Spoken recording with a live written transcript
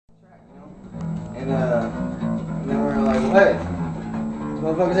hey, this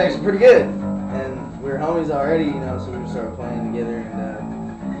motherfucker's actually pretty good. And we were homies already, you know, so we just started playing together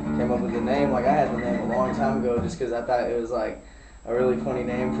and came up with the name. Like, I had the name a long time ago just because I thought it was like a really funny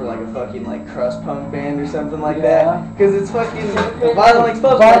name for like a fucking like crust punk band or something like that. Because it's fucking Violent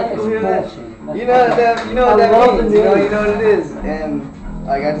Expulsion. You know what that means. You know what it is. And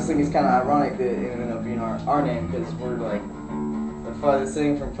like, I just think it's kind of ironic that it ended up being our name because we're like the farthest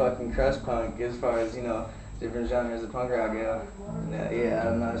thing from fucking crust punk as far as, you know, different genres of punk rock go. Yeah, I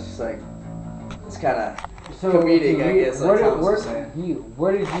don't know. It's just like, it's kind of comedic, I guess. Like Thomas was saying.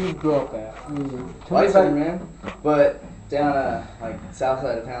 Where did you grow up at? White Center, man. But down like south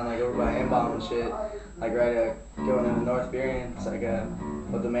side of town, like over by Embalm and shit. Like right going into North Burien. It's like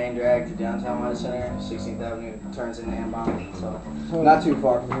with the main drag to downtown White Center, 16th Avenue turns into Embalm. So not too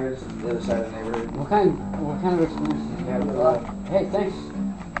far from here, just the other side of the neighborhood. What kind of experiences did you have? Hey, thanks.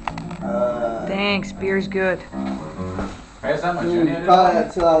 Thanks, beer's good. Probably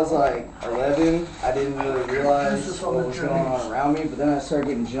until I was like 11, I didn't really realize what was going on around me, but then I started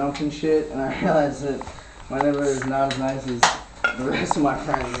getting jumped and shit, and I realized that my neighborhood is not as nice as the rest of my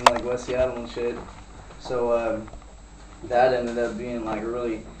friends in like West Seattle and shit. So that ended up being like a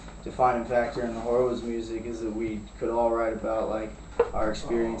really defining factor in the Horowitz music, is that we could all write about like our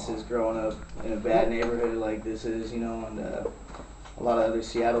experiences growing up in a bad neighborhood like this is, you know, and a lot of other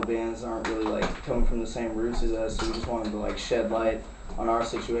Seattle bands aren't really like coming from the same roots as us, so we just wanted to like shed light on our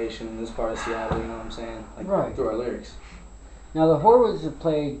situation in this part of Seattle, you know what I'm saying? Like, right. Through our lyrics. Now the Horowitz have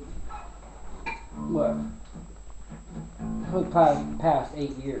played what? For the past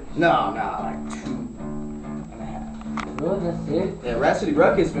 8 years. No, like 2.5. Really? That's it? Yeah, Rhapsody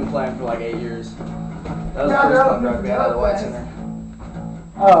Ruckus been playing for like 8 years. That was the first punk rock band out of the White Center.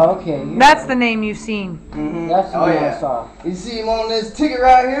 Oh, okay. That's the name you've seen. Mm-hmm. That's the one I saw. You see him on this ticket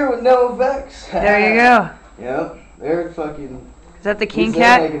right here with no effects. There you go. Yep, they're fucking. Is that the King They're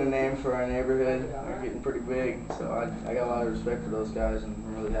Cat? making a name for our neighborhood. They're getting pretty big, so I got a lot of respect for those guys, and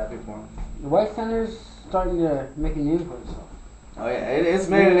I'm really happy for them. The White Center's starting to make a name for itself. Oh yeah, it's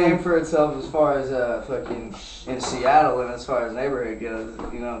made a name for itself as far as fucking in Seattle and as far as neighborhood goes,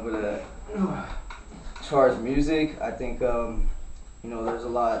 you know. But as far as music, I think you know, there's a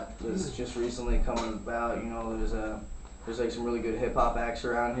lot that's just recently coming about. You know, there's like some really good hip hop acts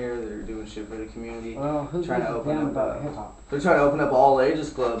around here that are doing shit for the community. Well, who's trying to open up about hip hop? They're trying to open up all ages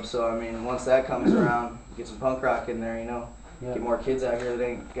clubs. So I mean, once that comes around, get some punk rock in there. You know, get more kids out here that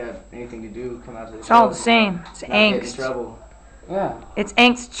ain't got anything to do. Come out to the It's show. all the same. It's Not get in angst. trouble. Yeah. It's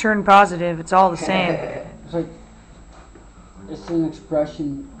angst turned positive. It's all the same. It's like it's an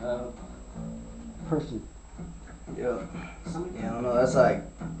expression of person. Yeah, I don't know. That's like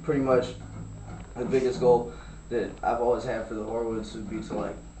pretty much the biggest goal that I've always had for the Horowitz would be to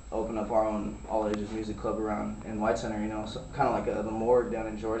like open up our own all ages music club around in White Center. You know, so kind of like the Morgue down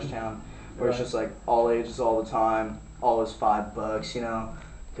in Georgetown, where it's just like all ages all the time, always $5. You know,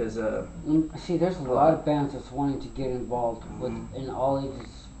 because see, there's a lot of bands that's wanting to get involved with in all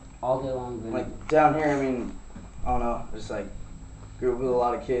ages, all day long. Venue. Like down here, I mean, I don't know, just like. Grew up with a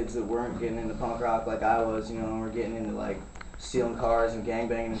lot of kids that weren't getting into punk rock like I was, you know, and we're getting into like stealing cars and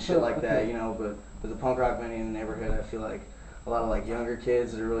gangbanging and shit like that, you know, but with the punk rock venue in the neighborhood, I feel like a lot of like younger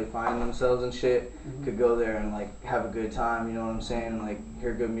kids that are really finding themselves and shit could go there and like have a good time, you know what I'm saying, and like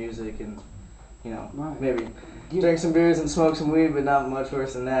hear good music and, you know, maybe drink some beers and smoke some weed, but not much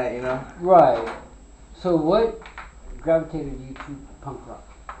worse than that, you know? Right. So what gravitated you to punk rock?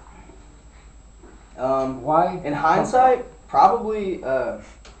 Why? In hindsight, probably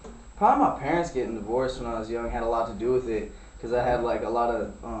my parents getting divorced when I was young had a lot to do with it, because I had like a lot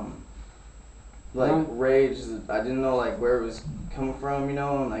of like rage that I didn't know like where it was coming from, you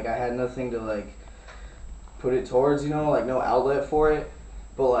know, and like I had nothing to like put it towards, you know, like no outlet for it.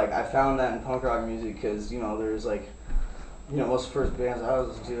 But like I found that in punk rock music, because, you know, there's like, you know, most of the first bands I was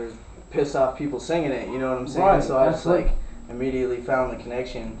listening to, there's pissed off people singing it, you know what I'm saying? Right, so I just like immediately found the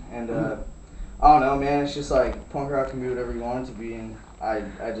connection, and I don't know, man, it's just like punk rock can be whatever you want it to be, and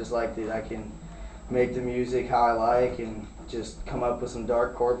I just like that I can make the music how I like and just come up with some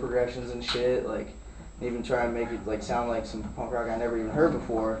dark chord progressions and shit, like even try and make it like sound like some punk rock I never even heard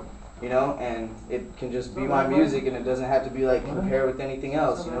before, you know, and it can just be my music, and it doesn't have to be like compared with anything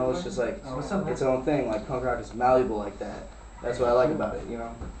else, you know, it's just like its own thing. Like punk rock is malleable like that. That's what I like about it, you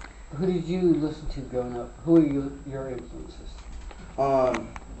know. Who did you listen to growing up? Who are your influences?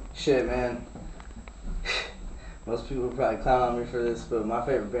 Shit, man. Most people would probably clown on me for this, but my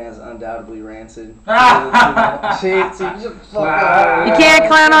favorite band is undoubtedly Rancid. Shit, so you just fuck up. You can't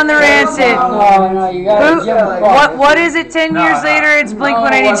clown on the Rancid. No, you gotta Who, give 'em a what is it 10 years later? It's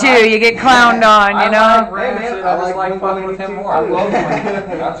Blink-182. You get clowned on, you know? Rancid, I just like fucking with him more. I love Blink.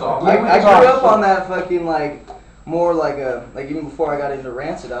 That's all. I grew up on that fucking like more like even before I got into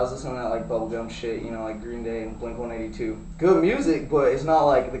Rancid, I was listening to that like bubblegum shit, you know, like Green Day and Blink-182. Good music, but it's not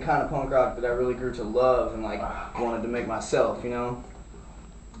like the kind of punk rock that I really grew to love and like wanted to make myself, you know.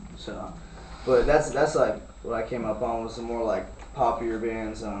 So, but that's like what I came up on was some more like poppier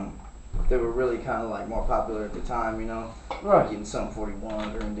bands that were really kind of like more popular at the time, you know, Right. like in Sum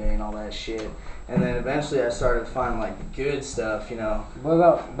 41, Green Day, and all that shit. And then eventually I started finding like the good stuff, you know. What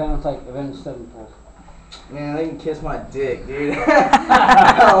about bands like Avenged Sevenfold? Man, they can kiss my dick, dude.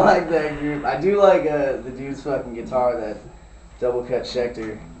 I don't like that group. I do like the dude's fucking guitar, that double cut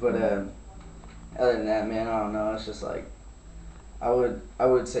Schecter. But other than that, man, I don't know. It's just like I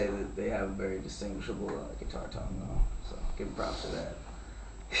would say that they have a very distinguishable guitar tone, though. So give them props for that.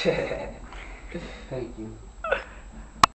 Thank you.